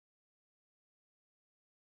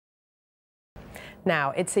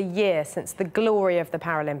Now, it's a year since the glory of the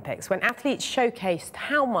Paralympics, when athletes showcased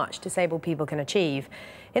how much disabled people can achieve.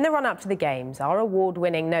 In the run-up to the Games, our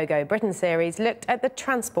award-winning No Go Britain series looked at the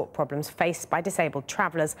transport problems faced by disabled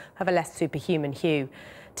travellers of a less superhuman hue.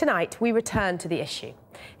 Tonight, we return to the issue.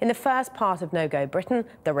 In the first part of No Go Britain,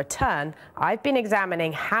 The Return, I've been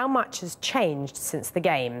examining how much has changed since the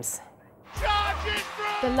Games.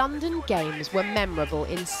 The London Games were memorable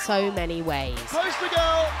in so many ways. Poster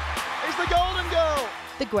goal is the golden goal.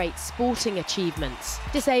 The great sporting achievements,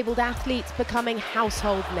 disabled athletes becoming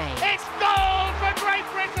household names. It's goal for Great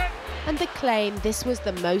Britain! And the claim this was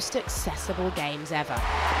the most accessible Games ever.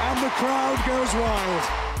 And the crowd goes wild.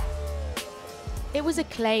 It was a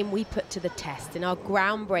claim we put to the test in our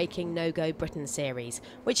groundbreaking No Go Britain series,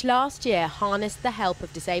 which last year harnessed the help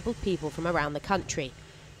of disabled people from around the country.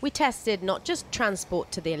 We tested not just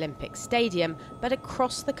transport to the Olympic Stadium, but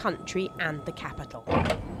across the country and the capital.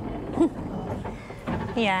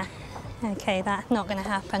 Yeah, OK, that's not going to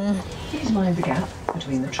happen. Please mind the gap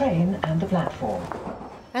between the train and the platform.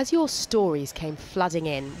 As your stories came flooding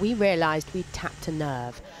in, we realised we'd tapped a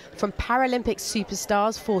nerve. From Paralympic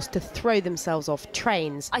superstars forced to throw themselves off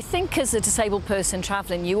trains. I think as a disabled person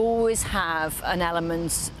travelling, you always have an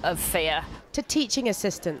element of fear. To teaching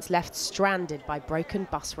assistants left stranded by broken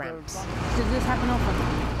bus ramps. Does this happen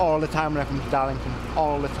often? All the time when I'm from Darlington,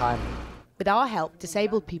 all the time. With our help,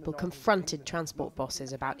 disabled people confronted transport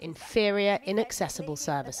bosses about inferior, inaccessible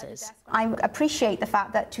services. I appreciate the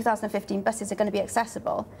fact that 2015 buses are going to be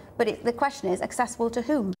accessible, but the question is, accessible to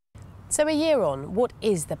whom? So a year on, what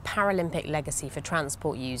is the Paralympic legacy for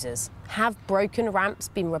transport users? Have broken ramps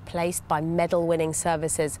been replaced by medal-winning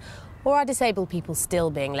services, or are disabled people still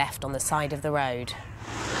being left on the side of the road?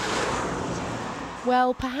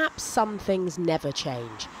 Well, perhaps some things never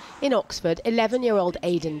change. In Oxford, 11-year-old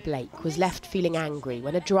Aidan Blake was left feeling angry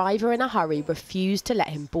when a driver in a hurry refused to let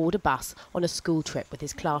him board a bus on a school trip with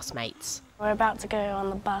his classmates. We're about to go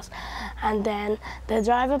on the bus, and then the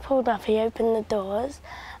driver pulled up, he opened the doors,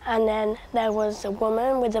 and then there was a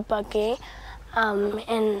woman with a buggy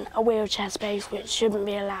in a wheelchair space, which shouldn't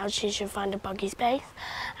be allowed. She should find a buggy space.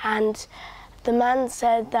 And the man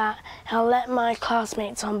said that he'll let my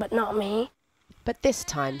classmates on, but not me. But this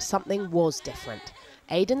time, something was different.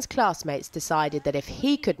 Aidan's classmates decided that if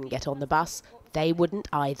he couldn't get on the bus, they wouldn't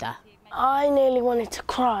either. I nearly wanted to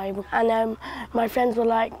cry, and my friends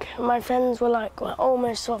were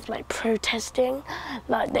almost sort of like protesting,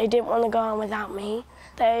 like they didn't want to go on without me.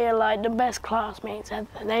 They are like the best classmates ever.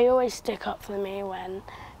 They always stick up for me when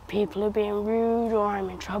people are being rude or I'm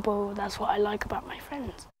in trouble. That's what I like about my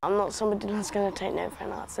friends. I'm not somebody that's going to take no for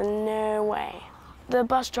an answer, no way. The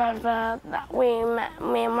bus driver that we met,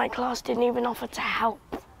 me and my class, didn't even offer to help.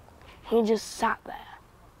 He just sat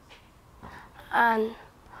there. And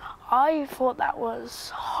I thought that was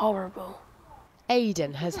horrible.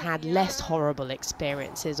 Aidan has had less horrible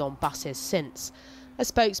experiences on buses since. A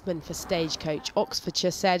spokesman for Stagecoach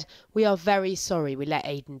Oxfordshire said, "We are very sorry we let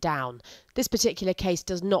Aidan down. This particular case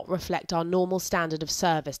does not reflect our normal standard of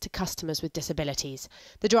service to customers with disabilities.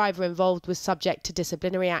 The driver involved was subject to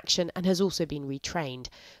disciplinary action and has also been retrained.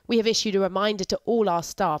 We have issued a reminder to all our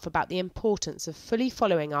staff about the importance of fully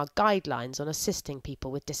following our guidelines on assisting people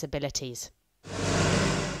with disabilities."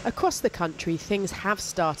 Across the country, things have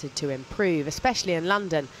started to improve, especially in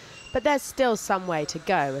London. But there's still some way to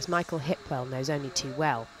go, as Michael Hipwell knows only too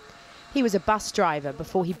well. He was a bus driver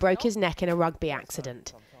before he broke his neck in a rugby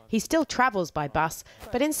accident. He still travels by bus,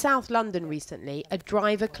 but in South London recently, a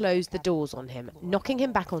driver closed the doors on him, knocking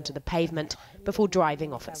him back onto the pavement before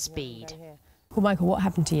driving off at speed. Well, Michael, what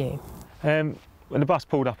happened to you? When the bus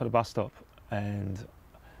pulled up at the bus stop and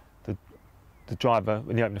the driver,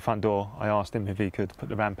 when he opened the front door, I asked him if he could put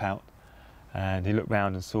the ramp out, and he looked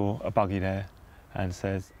round and saw a buggy there and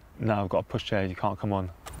says, "No, I've got a pushchair, you can't come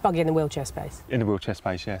on." Buggy in the wheelchair space? In the wheelchair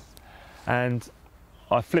space, yes. And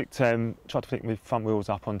I tried to flick my front wheels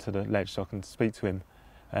up onto the ledge so I can speak to him.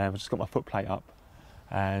 I just got my foot plate up,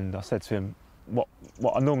 and I said to him what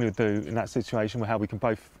I normally would do in that situation, where how we can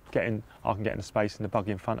both get in, I can get in the space and the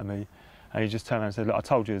buggy in front of me. And he just turned around and said, "Look, I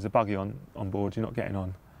told you there's a buggy on board, you're not getting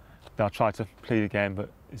on." Then I tried to plead again, but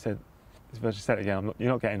he said it again,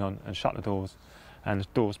 "You're not getting on," and shut the doors. And the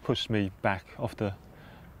doors pushed me back off the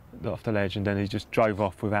ledge, and then he just drove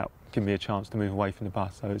off without giving me a chance to move away from the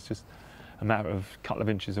bus. So it's just a matter of a couple of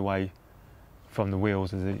inches away from the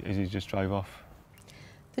wheels as he just drove off.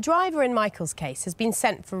 The driver in Michael's case has been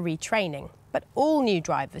sent for retraining, but all new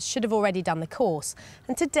drivers should have already done the course.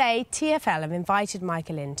 And today, TfL have invited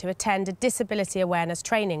Michael in to attend a disability awareness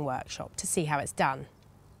training workshop to see how it's done.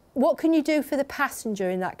 What can you do for the passenger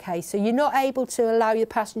in that case? So you're not able to allow your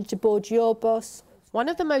passenger to board your bus One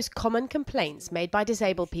of the most common complaints made by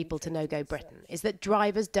disabled people to No Go Britain is that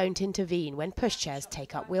drivers don't intervene when pushchairs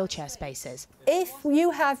take up wheelchair spaces. If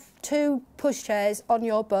you have 2 pushchairs on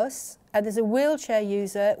your bus and there's a wheelchair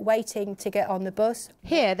user waiting to get on the bus.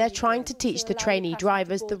 Here they're trying to teach the trainee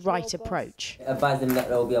drivers the right approach. Advise them that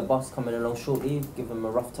there will be a bus coming along shortly, give them a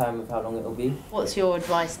rough time of how long it will be. What's your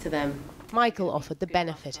advice to them? Michael offered the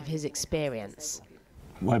benefit of his experience.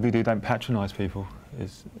 What we do, don't patronise people.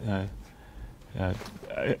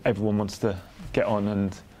 Everyone wants to get on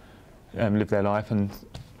and live their life, and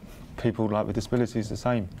people with disabilities the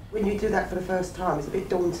same. When you do that for the first time, it's a bit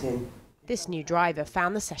daunting. This new driver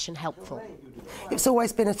found the session helpful. It's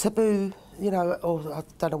always been a taboo, you know, or I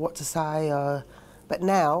don't know what to say, but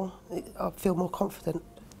now I feel more confident.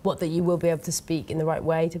 What, that you will be able to speak in the right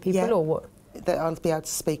way to people, or what? That I'll be able to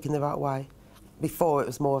speak in the right way. Before it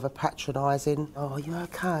was more of a patronising, oh, are you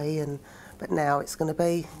okay? But now it's going to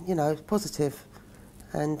be, you know, positive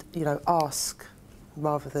and, you know, ask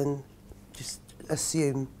rather than just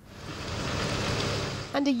assume.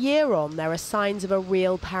 And a year on, there are signs of a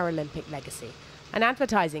real Paralympic legacy. An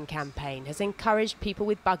advertising campaign has encouraged people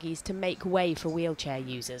with buggies to make way for wheelchair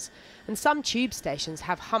users. And some tube stations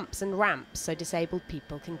have humps and ramps so disabled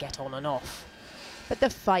people can get on and off. But the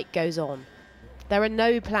fight goes on. There are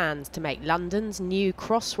no plans to make London's new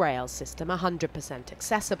Crossrail system 100%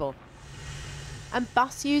 accessible. And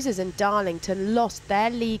bus users in Darlington lost their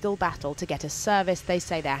legal battle to get a service they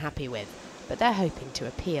say they're happy with, but they're hoping to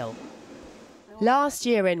appeal. Last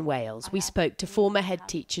year in Wales, we spoke to former head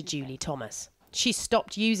teacher Julie Thomas. She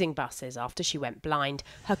stopped using buses after she went blind,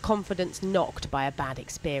 her confidence knocked by a bad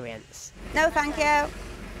experience. No, thank you.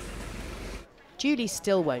 Julie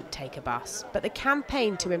still won't take a bus, but the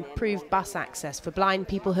campaign to improve bus access for blind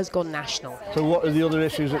people has gone national. So what are the other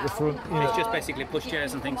issues at the front? It's just basically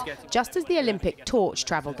pushchairs and things. Just as the Olympic torch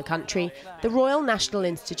travelled the country, the Royal National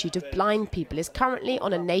Institute of Blind People is currently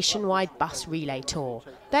on a nationwide bus relay tour.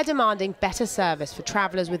 They're demanding better service for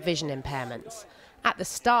travellers with vision impairments. At the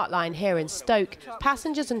start line here in Stoke,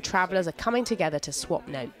 passengers and travellers are coming together to swap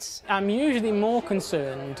notes. I'm usually more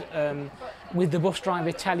concerned with the bus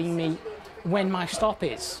driver telling me when my stop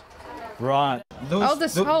is. Right.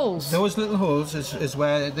 There's holes. Those little holes is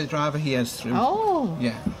where the driver hears through. Oh,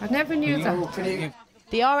 yeah. I never knew that.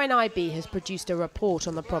 The RNIB has produced a report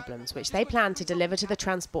on the problems, which they plan to deliver to the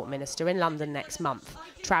Transport Minister in London next month,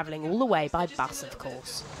 travelling all the way by bus, of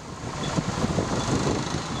course.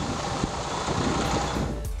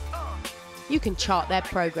 You can chart their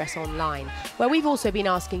progress online, where we've also been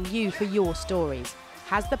asking you for your stories.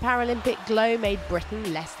 Has the Paralympic glow made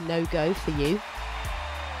Britain less no-go for you?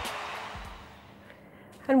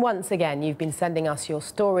 And once again, you've been sending us your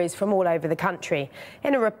stories from all over the country.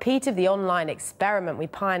 In a repeat of the online experiment we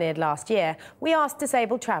pioneered last year, we asked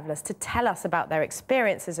disabled travellers to tell us about their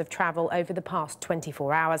experiences of travel over the past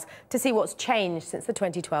 24 hours to see what's changed since the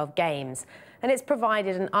 2012 Games. And it's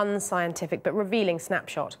provided an unscientific but revealing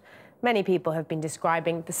snapshot. Many people have been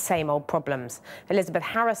describing the same old problems. Elizabeth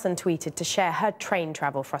Harrison tweeted to share her train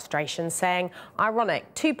travel frustrations, saying,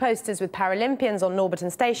 ironic, 2 posters with Paralympians on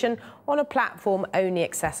Norbiton Station on a platform only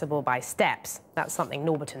accessible by steps. That's something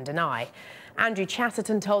Norbiton deny. Andrew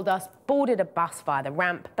Chatterton told us boarded a bus via the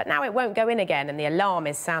ramp, but now it won't go in again and the alarm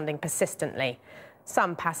is sounding persistently.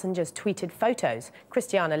 Some passengers tweeted photos.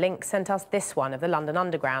 Christiana Link sent us this one of the London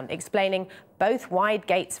Underground, explaining both wide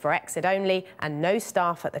gates for exit only and no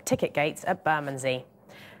staff at the ticket gates at Bermondsey.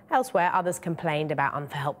 Elsewhere, others complained about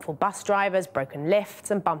unhelpful bus drivers, broken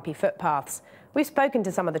lifts and bumpy footpaths. We've spoken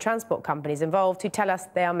to some of the transport companies involved who tell us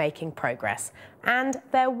they are making progress. And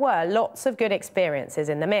there were lots of good experiences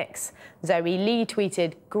in the mix. Zoe Lee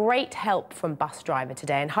tweeted, great help from bus driver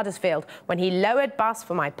today in Huddersfield when he lowered bus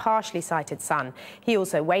for my partially sighted son. He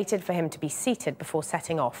also waited for him to be seated before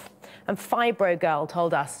setting off. And Fibro Girl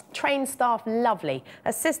told us, train staff lovely,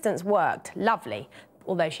 assistants worked lovely.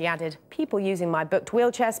 Although she added, people using my booked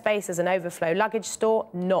wheelchair space as an overflow luggage store,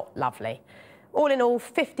 not lovely. All in all,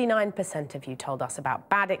 59% of you told us about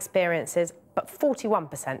bad experiences, but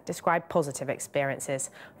 41% described positive experiences,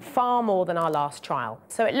 far more than our last trial.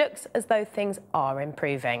 So it looks as though things are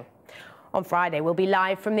improving. On Friday, we'll be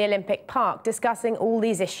live from the Olympic Park discussing all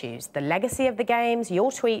these issues, the legacy of the Games,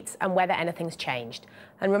 your tweets and whether anything's changed.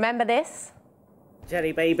 And remember this?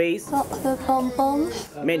 Jelly babies. Chocolate bonbons.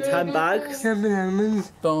 Mint handbags.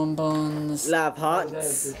 Bonbons. Love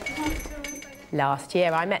hearts. Last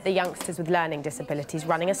year, I met the youngsters with learning disabilities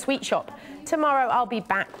running a sweet shop. Tomorrow, I'll be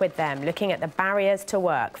back with them, looking at the barriers to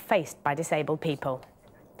work faced by disabled people.